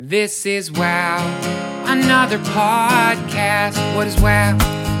This is WOW, another podcast. What is WOW?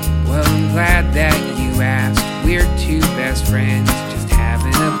 Well, I'm glad that you asked. We're two best friends just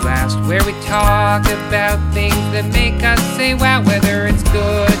having a blast, where we talk about things that make us say wow, whether it's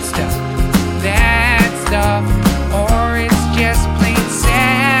good stuff, bad stuff, or it's just plain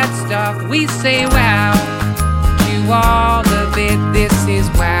sad stuff. We say wow to all of it. This is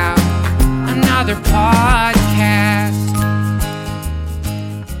WOW, another podcast.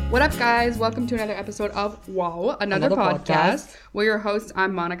 What up, guys? Welcome to another episode of WOW, another podcast. We're your hosts.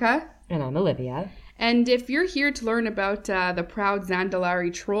 I'm Monica. And I'm Olivia. And if you're here to learn about the proud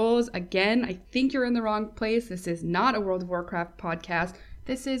Zandalari trolls, again, I think you're in the wrong place. This is not a World of Warcraft podcast.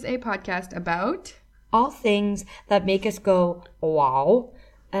 This is a podcast about all things that make us go, wow.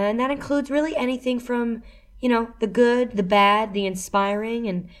 And that includes really anything from, the good, the bad, the inspiring,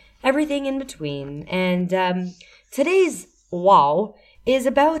 and everything in between. And today's wow is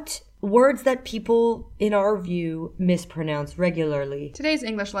about words that people, in our view, mispronounce regularly. Today's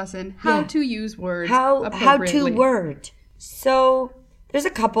English lesson, how to use words How appropriately. to word. So there's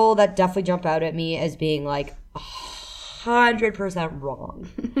a couple that definitely jump out at me as being like 100% wrong.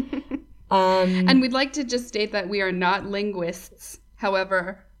 And we'd like to just state that we are not linguists.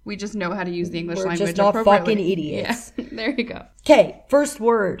 However, we just know how to use the English language just not appropriately. fucking idiots. Yeah, there you go. Okay, first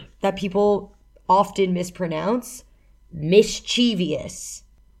word that people often mispronounce. Mischievous.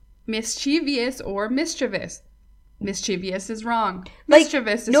 Mischievous or mischievous. Mischievous is wrong. Like,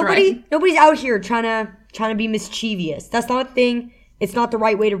 Mischievous is right. Nobody's out here trying to be mischievous. That's not a thing. It's not the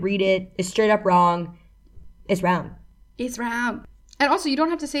right way to read it. It's straight up wrong. It's wrong. It's wrong. And also, you don't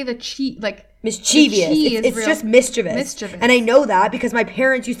have to say the mischievous. It's just mischievous. Mischievous. And I know that because my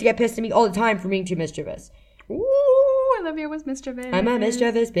parents used to get pissed at me all the time for being too mischievous. Ooh, Olivia was mischievous. I'm a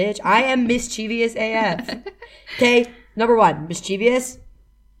mischievous bitch. I am mischievous AF. Okay, number one, mischievous.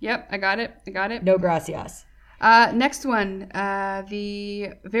 Yep, I got it. No gracias. Next one,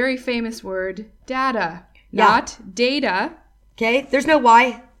 the very famous word, data. Yeah. Not data. Okay, there's no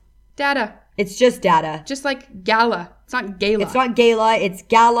why. Data. It's just data. Just like gala. It's not gala. It's not gala, it's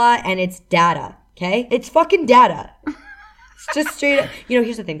gala, and it's data. Okay? It's fucking data. It's just straight up.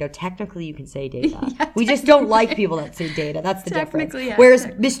 Here's the thing, though. Technically, you can say data. Yeah, we just don't like people that say data. That's the difference. Yeah, whereas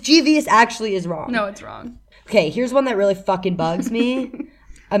mischievous actually is wrong. No, it's wrong. Okay, here's one that really fucking bugs me.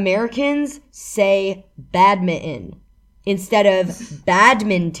 Americans say badminton instead of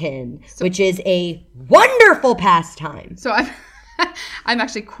badminton, which is a wonderful pastime. So I'm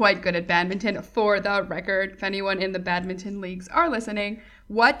actually quite good at badminton, for the record, if anyone in the badminton leagues are listening.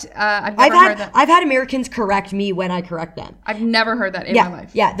 I've never heard that. I've had Americans correct me when I correct them. I've never heard that in my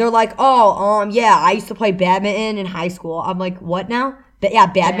life. Yeah, they're like, I used to play badminton in high school. I'm like, what now?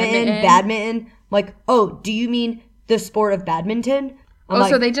 Badminton. I'm like, oh, do you mean the sport of badminton?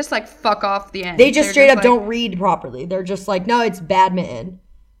 So they just fuck off the end. They just straight up don't read properly. They're just like, no, it's badminton.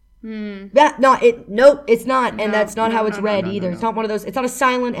 It's not, and that's not how it's read either. No. It's not one of those. It's not a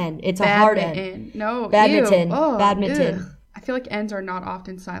silent N. It's a hard N. No, badminton. Badminton. Ew. I feel like N's are not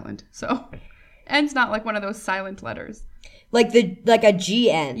often silent, so N's not like one of those silent letters. Like a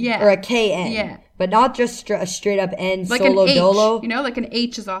GN or a KN, but not just a straight up N. Like solo an H, dolo. Like an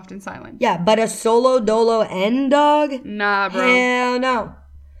H is often silent. Yeah, but a solo dolo N, dog. Nah, bro. Hell no.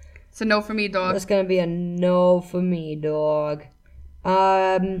 It's a no for me, dog. It's gonna be a no for me, dog.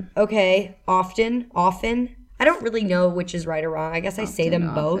 Okay. Often. I don't really know which is right or wrong. I guess I say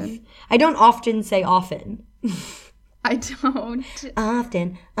them both. I don't often say often. I don't.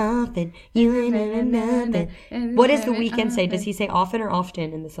 Often. You ain't nothing. What does The Weeknd say? Does he say often or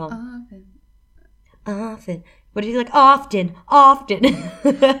often in the song? Often. What is he like? Often. Often.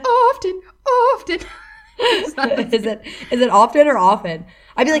 Is it often or often?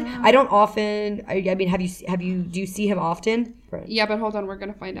 I'd be like, I don't often. I mean, do you see him often? Right. Yeah, but hold on, we're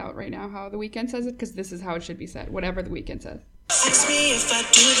gonna find out right now how The Weeknd says it, because this is how it should be said. Whatever The Weeknd says. Ask me if I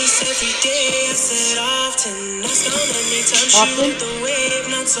do this every day. I said often. Ask how many times Often? you the wave,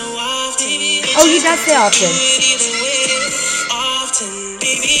 not so often. Oh, he does say often. Either way, often.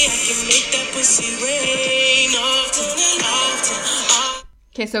 Baby, I can make that pussy rain. Often.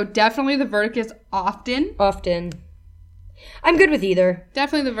 Okay, so definitely the verdict is often. Often. I'm good with either.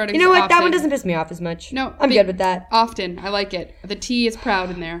 Definitely the verdict is You know what? often. That one doesn't piss me off as much. No. I'm good with that. Often. I like it. The T is proud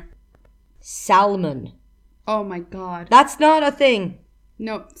in there. Salmon. Oh my god. That's not a thing.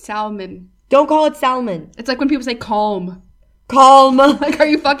 No, salmon. Don't call it salmon. It's like when people say calm. Calm. Like, are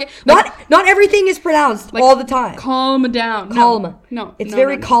you fucking... Like, not everything is pronounced all the time. Calm down. Calm. No. It's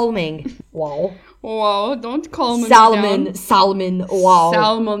very calming. Wow. Wow, don't calm me Salmon. down. Salmon. Wow.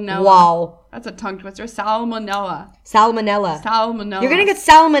 Salmonella. Wow. That's a tongue twister. Salmonella. Salmonella. Salmonella. You're going to get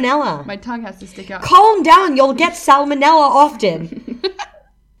salmonella. My tongue has to stick out. Calm down. You'll get salmonella often.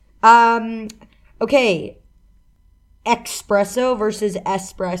 Okay. Espresso versus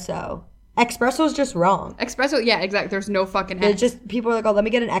espresso. Espresso is just wrong. Espresso, yeah, exactly. There's no fucking It's X. just, people are like, oh, let me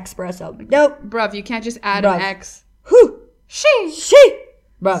get an espresso. Nope. Bruv, you can't just add Bruv. an X. Whew. She.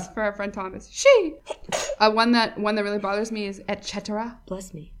 Bruh. For our friend Thomas. She. One that really bothers me is et cetera.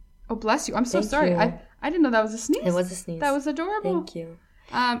 Bless me. Oh, bless you. I'm so Thank sorry. you. I didn't know that was a sneeze. It was a sneeze. That was adorable. Thank you.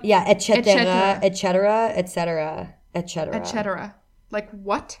 Yeah, et cetera, et cetera. et cetera, et cetera, et cetera. Et cetera. Like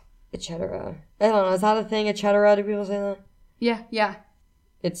what? Et cetera. I don't know. Is that a thing? Et cetera? Do people say that? Yeah.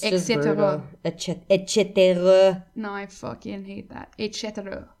 It's Et just cetera. brutal. Et cetera. No, I fucking hate that. Et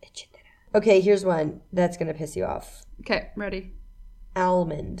cetera. Et cetera. Okay, here's one that's gonna piss you off. Okay, ready.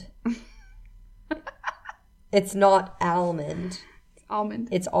 Almond. It's not almond. Almond.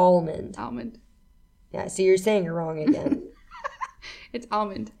 It's almond. Almond. Yeah, so you're saying it wrong again. It's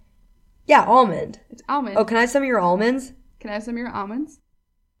almond. Yeah, almond. It's almond. Oh, can I have some of your almonds? Can I have some of your almonds?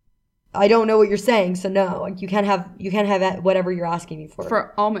 I don't know what you're saying, so no. You can't have whatever you're asking me for.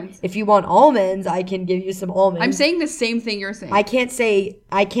 For almonds. If you want almonds, I can give you some almonds. I'm saying the same thing you're saying. I can't say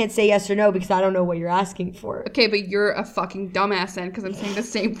yes or no because I don't know what you're asking for. Okay, but you're a fucking dumbass then because I'm saying the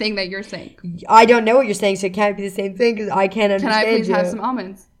same thing that you're saying. I don't know what you're saying, so it can't be the same thing because I can't Can understand I please you. have some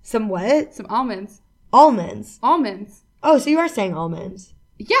almonds? Some what? Some almonds. Almonds. Almonds. Oh, so you are saying almonds.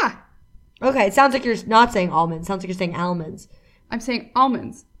 Yeah. Okay, it sounds like you're not saying almonds. It sounds like you're saying almonds. I'm saying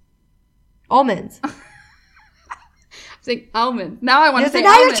almonds. Almonds. I'm saying almonds. Now I want to say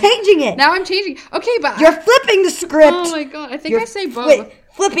now almonds. you're changing it. Now I'm changing. Okay, but You're flipping the script. oh my god, I think You're I say both.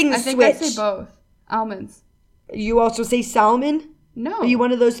 Flipping the I think switch. I say both. Almonds. You also say salmon? No. Are you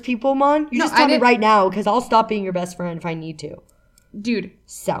one of those people, Mon? You No, just tell I me didn't- right now because I'll stop being your best friend if I need to. Dude,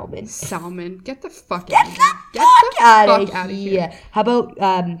 Salmon. salmon. Get the fuck Get out the of here. Get fuck the out fuck of out of here. here.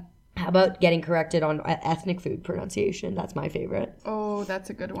 How about getting corrected on ethnic food pronunciation? That's my favorite. Oh, that's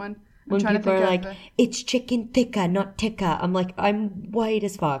a good one. I'm When trying people to are think like, of it's chicken tikka, not tikka. I'm like, I'm white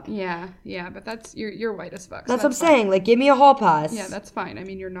as fuck. yeah, but that's you're white as fuck. So That's what I'm fine. saying. Like, give me a hall pass. Yeah, that's fine. I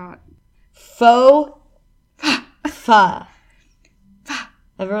mean, you're not. Faux. Fa.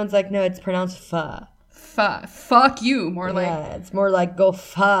 Everyone's like, no, it's pronounced fa. Fuck you. More like Yeah, it's more like go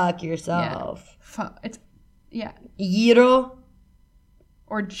fuck yourself. It's yeah. Gyro.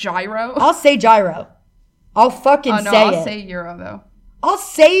 Or gyro. I'll say gyro. I'll fucking Oh no, say I'll it. say euro though. I'll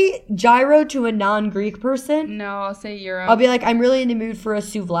say gyro to a non-Greek person. No, I'll say euro. I'll be like, I'm really in the mood for a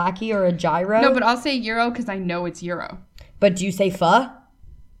souvlaki or a gyro. No, but I'll say euro because I know it's euro. But do you say pho?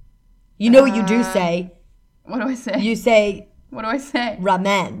 You know what you do say. What do I say? You say What do I say?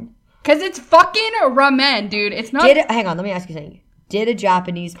 ramen. Because it's fucking ramen, dude. It's not. Hang on, let me ask you something. Did a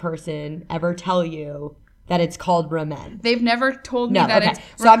Japanese person ever tell you that it's called ramen? They've never told me No, that okay. it's.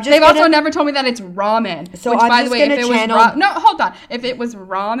 So I'm just they've also gonna- never told me that it's ramen. So which, I'm by just the way, gonna if it was channel- no, hold on. If it was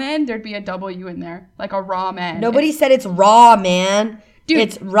ramen, there'd be a W in there, like a ramen. Nobody said it's raw, man. Dude.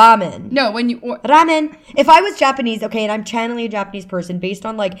 It's ramen. No, when you. Ramen. If I was Japanese, okay, and I'm channeling a Japanese person based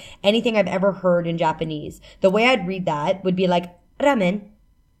on like anything I've ever heard in Japanese, the way I'd read that would be like ramen,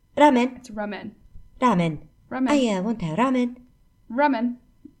 ramen, It's ramen. ramen. Ramen. I want a ramen. Ramen.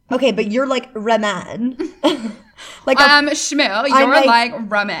 Okay, but you're like ramen. like Shmil, you're like, like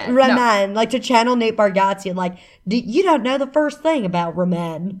ramen. No. ramen. Like to channel Nate Bargatze, like you don't know the first thing about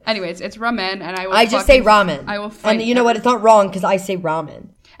ramen. Anyways, it's ramen, and I just say ramen. I will fight. And you know what? It's not wrong because I say ramen.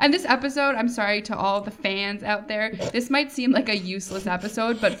 And this episode, I'm sorry to all the fans out there. This might seem like a useless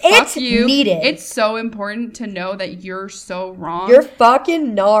episode, but It's fuck you. needed. It's so important to know that you're so wrong. You're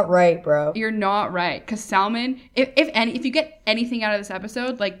fucking not right, bro. You're not right. Because salmon, if you get anything out of this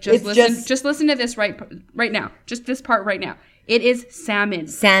episode, like just It's listen, just- just listen to this right now. Just this part right now. It is salmon,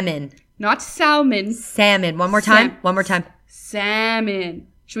 Salmon. not salmon. Salmon. One more time. Sam- One more time. Salmon.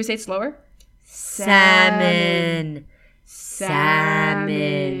 Should we say it slower? Salmon.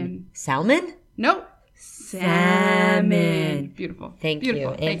 Salmon. Salmon? No. Salmon. Beautiful. Thank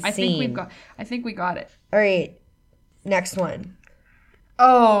Beautiful. you. And I think scene. we got it. All right. Next one.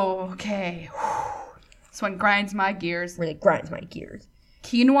 Oh, okay. This one grinds my gears. Really grinds my gears.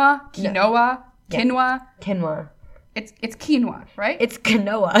 Quinoa. Yeah. Quinoa. It's quinoa, right? It's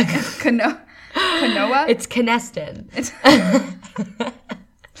quinoa. Quinoa. It's Canestin. It's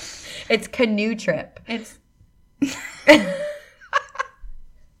It's canoe trip. it's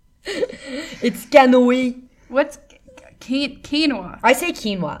It's canoe. what's quinoa? I say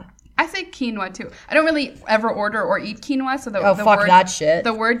quinoa. I say quinoa too. I don't really ever order or eat quinoa, so the Fuck word, that shit.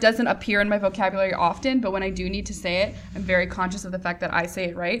 The word doesn't appear in my vocabulary often, but when I do need to say it, I'm very conscious of the fact that I say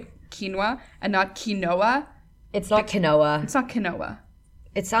it right. quinoa and not quinoa. It's not quinoa. It's not quinoa.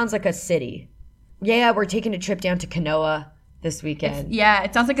 It sounds like a city. Yeah, we're taking a trip down to Quinoa this weekend.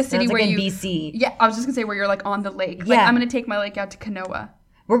 It sounds like a city Sounds where like you... in BC. Yeah, I was just going to say where you're like on the lake. Like, Yeah. I'm going to take my lake out to Quinoa.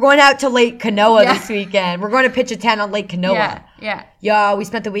 We're going out to Lake Quinoa this weekend. We're going to pitch a tent on Lake Quinoa. Yeah. Yeah, we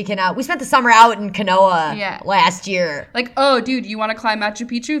spent the weekend out. We spent the summer out in Quinoa last year. Like, oh, dude, you want to climb Machu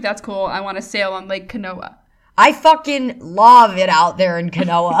Picchu? That's cool. I want to sail on Lake Quinoa. I fucking love it out there in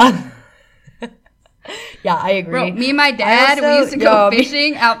Quinoa. Yeah, I agree. Bro, me and my dad, we used to go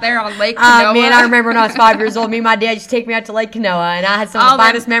fishing out there on Lake Quinoa. Quinoa. Man, I remember when I was 5 years old, me and my dad used to take me out to Lake Quinoa, and I had some of the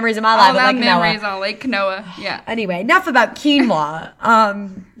finest memories of my life at Lake Quinoa. memories on Lake Quinoa, yeah. Anyway, enough about quinoa.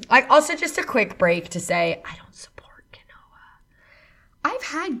 I also just a quick break to say I don't support quinoa. I've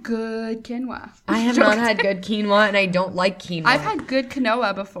had good quinoa. I have not had good quinoa, and I don't like quinoa. I've had good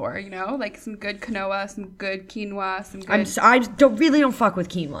quinoa before, you know, like some good quinoa, some good quinoa, some good. I really don't fuck with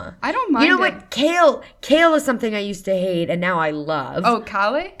quinoa. I don't mind. You know it. what? Kale is something I used to hate, and now I love. Oh,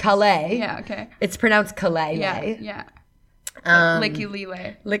 kale? Kale. Yeah, okay. It's pronounced kale. Yeah. Licky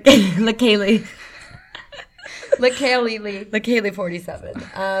lile. Kale. Lickale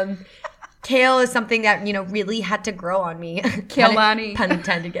 47. Kale is something that, you know, really had to grow on me. Kailani. Pun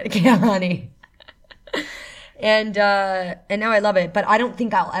intended. Kailani. And now I love it, but I don't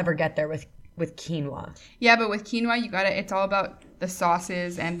think I'll ever get there with quinoa. Yeah, but with quinoa, it's all about the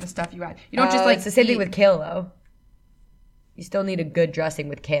sauces and the stuff you add. You don't just like. It's the same thing with kale, though. You still need a good dressing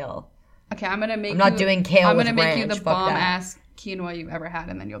with kale. Okay, I'm not doing kale with ranch. I'm gonna make you the Fuck bomb that. ass quinoa you've ever had,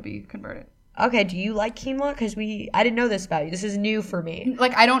 and then you'll be converted. Okay, do you like quinoa? Because I didn't know this about you. This is new for me.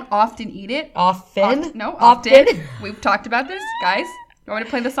 Like, I don't often eat it. Often? Often. We've talked about this, guys. You want me to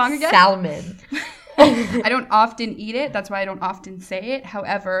play the song again? Salmon. I don't often eat it. That's why I don't often say it.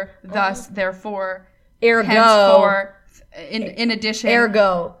 However, thus, therefore, ergo, henceforth, in addition,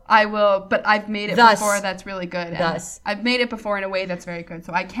 ergo, I will. But I've made it before. That's really good. Thus, I've made it before in a way that's very good.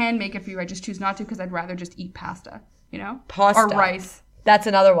 So I can make it for you. I just choose not to because I'd rather just eat pasta. You know, pasta or rice. That's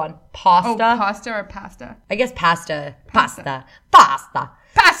another one. Pasta. Oh, pasta or pasta? I guess pasta. Pasta.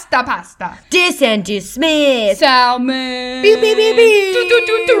 Dis and dismiss. Salmon. Beep, beep, beep, beep.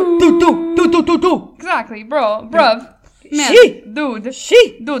 Do. Exactly, bruv. Man, She. dude.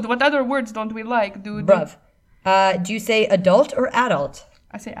 She. Dude, what other words don't we like, dude? Bruv. Do you say adult or adult?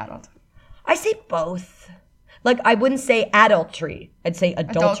 I say adult. I say both. Like, I wouldn't say adultery. I'd say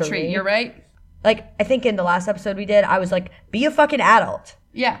adultery. Adultery, you're right. Like, I think in the last episode we did, I was like, be a fucking adult.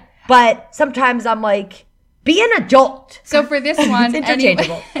 Yeah. But sometimes I'm like, be an adult. So for this one, it's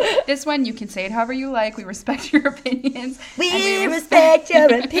interchangeable. This one, you can say it however you like. We respect your opinions. We respect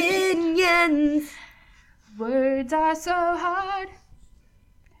your opinions. Words are so hard.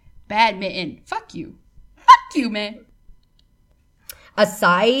 Badminton. Fuck you. Fuck you, man.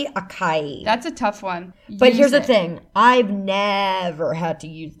 Asai akai. That's a tough one. But here's the thing. I've never had to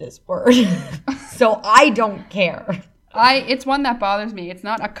use this word. So I don't care. It's one that bothers me. It's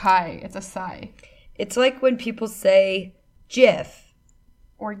not akai. It's asai. It's like when people say GIF.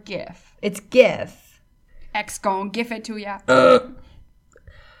 Or gif. It's GIF. X gon' gif it to ya.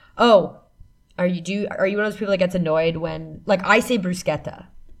 Oh. Are you one of those people that gets annoyed when, like, I say bruschetta?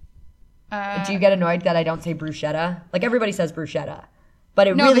 Do you get annoyed that I don't say bruschetta? Like, everybody says bruschetta. But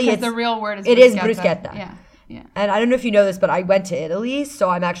because the real word is bruschetta. It is bruschetta. Yeah. And I don't know if you know this, but I went to Italy, so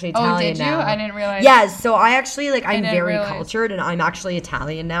I'm actually Italian now. Oh, did you? Now. I didn't realize. Yes, so I actually, like, I'm very cultured, and I'm actually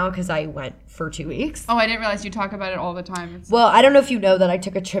Italian now because I went for 2 weeks. Oh, I didn't realize you talk about it all the time. Well, I don't know if you know that I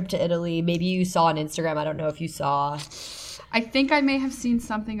took a trip to Italy. Maybe you saw on Instagram. I don't know if you saw. I think I may have seen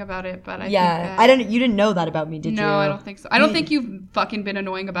something about it, but you didn't know that about me, did you? No, I don't think so. I don't think you've fucking been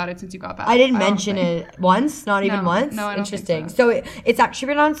annoying about it since you got back. I didn't mention it once, not even once. No, I don't Interesting. think so. It's actually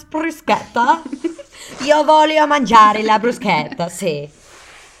pronounced bruschetta. Io voglio mangiare la bruschetta, sì.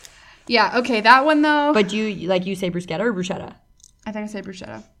 Yeah, okay, that one though. But you say bruschetta or bruschetta? I think I say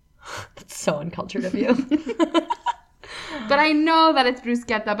bruschetta. That's so uncultured of you. But I know that it's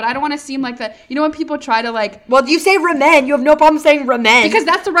bruschetta, but I don't want to seem like that. You know when people try to like... Well, you say ramen. You have no problem saying ramen. Because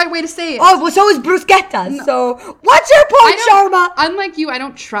that's the right way to say it. Oh, well, so is bruschetta. No. So, what's your point, Sharma? Unlike you, I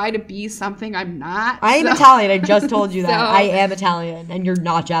don't try to be something I'm not. I am Italian. I just told you that. I am Italian, and you're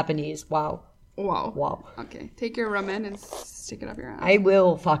not Japanese. Wow. Okay, take your ramen and stick it up your ass. I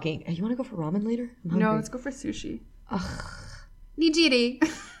will fucking... You want to go for ramen later? No, let's go for sushi. Ugh. Nijiri.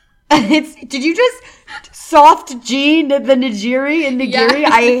 Did you just soft G the Nigiri in Nigiri? Yeah.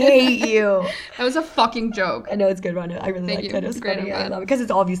 I hate you. That was a fucking joke. I know it's good, Rhonda. I really Thank like you. that. It was It's great, funny. I'm I glad. love it because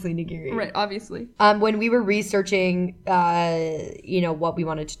it's obviously Nigiri. Right, obviously. When we were researching, what we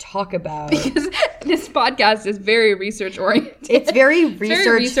wanted to talk about, Because this podcast is very research oriented. it's very research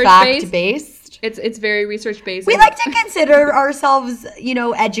research fact based. It's very research based. We like to consider ourselves,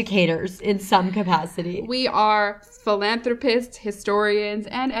 educators in some capacity. We are philanthropists, historians,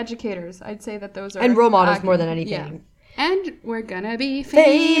 and educators. I'd say that those are And role models accurate. more than anything. Yeah. And we're gonna be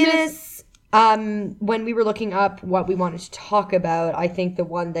famous. When we were looking up what we wanted to talk about, I think the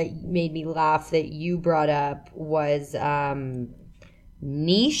one that made me laugh that you brought up was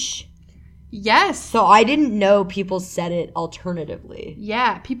niche. Yes. So I didn't know people said it alternatively.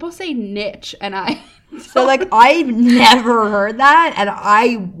 Yeah. People say niche, and I. So I've never heard that, and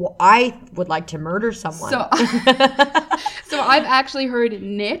I would like to murder someone. So I've actually heard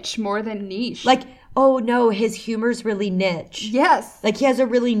niche more than niche. Oh no, his humor's really niche. Yes. He has a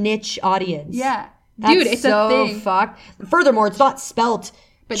really niche audience. Yeah. That's Dude, it's so a thing. fucked. Furthermore, it's not spelt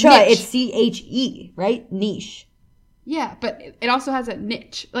But ch, niche. it's CHE, right? Niche. Yeah, but it also has a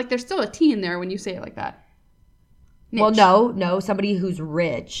niche. There's still a T in there when you say it like that. Niche. Well, no. Somebody who's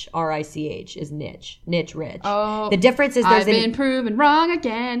rich, RICH, is niche. Niche rich. Oh. The difference is I've been proven wrong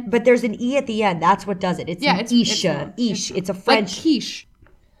again. but there's an E at the end. That's what does it. It's Yeah, an it's isha. long. Ish. It's a Like French. quiche.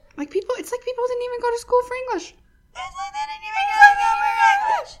 It's like people didn't even go to school for English.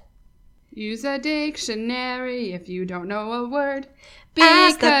 Use a dictionary if you don't know a word.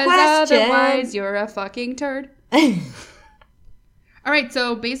 Ask the Because question. otherwise you're a fucking turd. All right,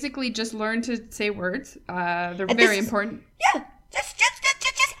 so basically just learn to say words. They're very important. Yeah. Just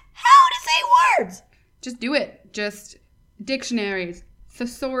how to say words. Just do it. Just dictionaries,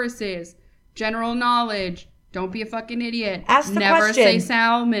 thesauruses, general knowledge. Don't be a fucking idiot. Ask the never question. say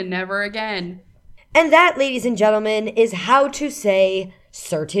salmon, never again. And that, ladies and gentlemen, is how to say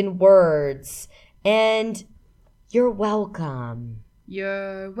certain words. And you're welcome.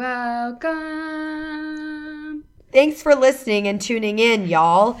 You're welcome. Thanks for listening and tuning in,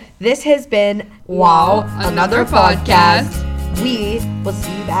 y'all. This has been Wow, Another podcast. We will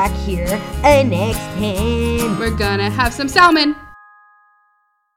see you back here next time. We're gonna have some salmon.